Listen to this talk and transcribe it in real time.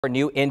For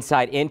new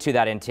insight into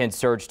that intense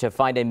search to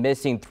find a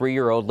missing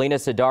 3-year-old, Lina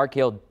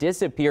Khil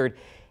disappeared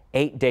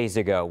 8 days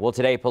ago. Well,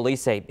 today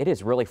police say it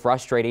is really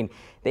frustrating.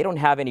 They don't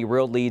have any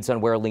real leads on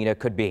where Lina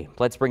could be.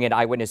 Let's bring in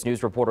Eyewitness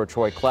News reporter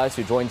Troy Kless,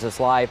 who joins us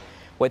live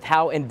with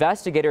how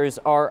investigators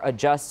are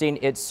adjusting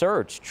its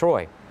search.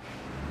 Troy.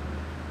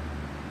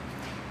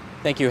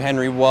 Thank you,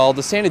 Henry. Well,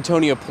 the San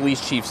Antonio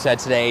police chief said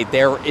today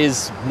there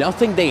is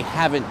nothing they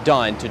haven't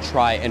done to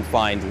try and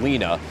find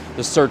Lina.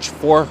 The search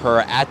for her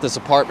at this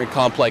apartment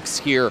complex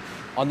here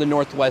on the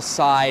northwest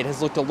side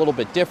has looked a little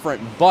bit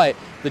different, but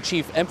the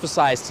chief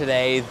emphasized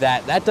today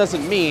that that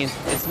doesn't mean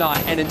it's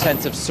not an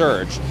intensive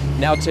search.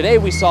 Now, today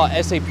we saw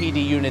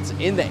SAPD units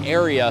in the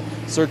area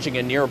searching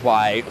a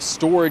nearby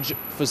storage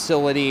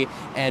facility,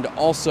 and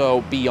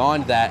also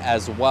beyond that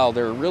as well.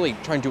 They're really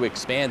trying to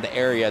expand the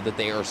area that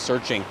they are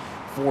searching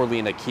for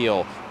Lina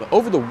Khil. But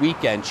over the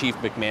weekend, Chief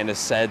McManus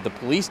said the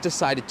police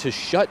decided to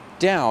shut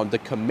down the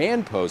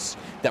command posts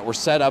that were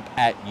set up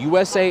at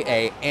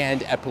USAA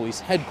and at police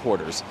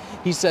headquarters.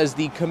 He says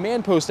the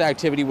command post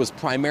activity was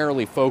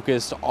primarily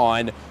focused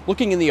on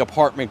looking in the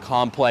apartment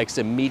complex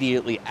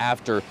immediately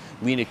after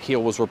Lina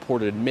Khil was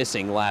reported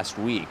missing last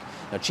week.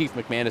 Now, Chief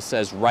McManus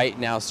says right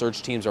now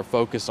search teams are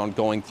focused on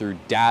going through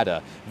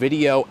data,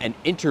 video, and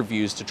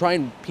interviews to try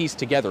and piece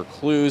together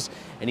clues.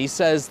 And he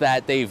says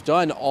that they've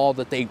done all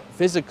that they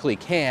physically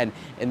can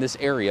in this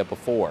area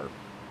before.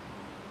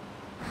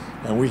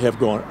 And we have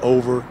gone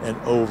over and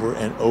over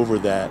and over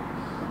that.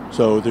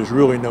 So there's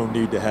really no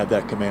need to have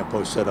that command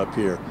post set up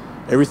here.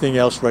 Everything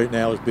else right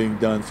now is being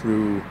done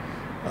through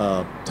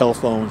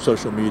telephone,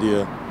 social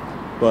media.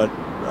 But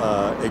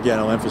again,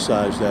 I'll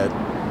emphasize that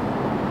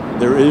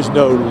there is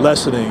no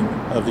lessening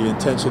of the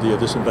intensity of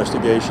this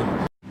investigation.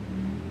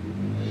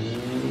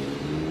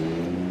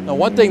 Now,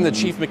 one thing that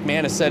Chief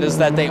McManus said is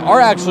that they are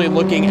actually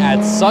looking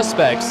at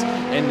suspects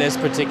in this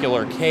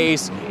particular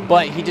case,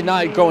 but he did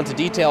not go into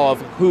detail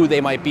of who they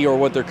might be or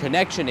what their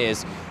connection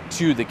is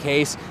to the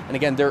case. And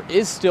again, there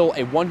is still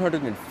a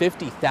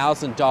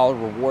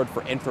 $150,000 reward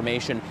for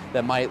information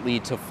that might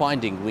lead to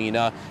finding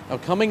Lina. Now,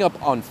 coming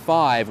up on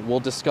 5,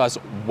 we'll discuss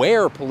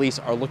where police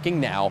are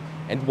looking now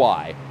and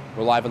why.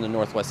 We're live on the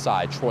northwest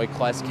side. Troy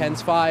Kless,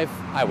 KENS 5,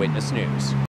 Eyewitness News.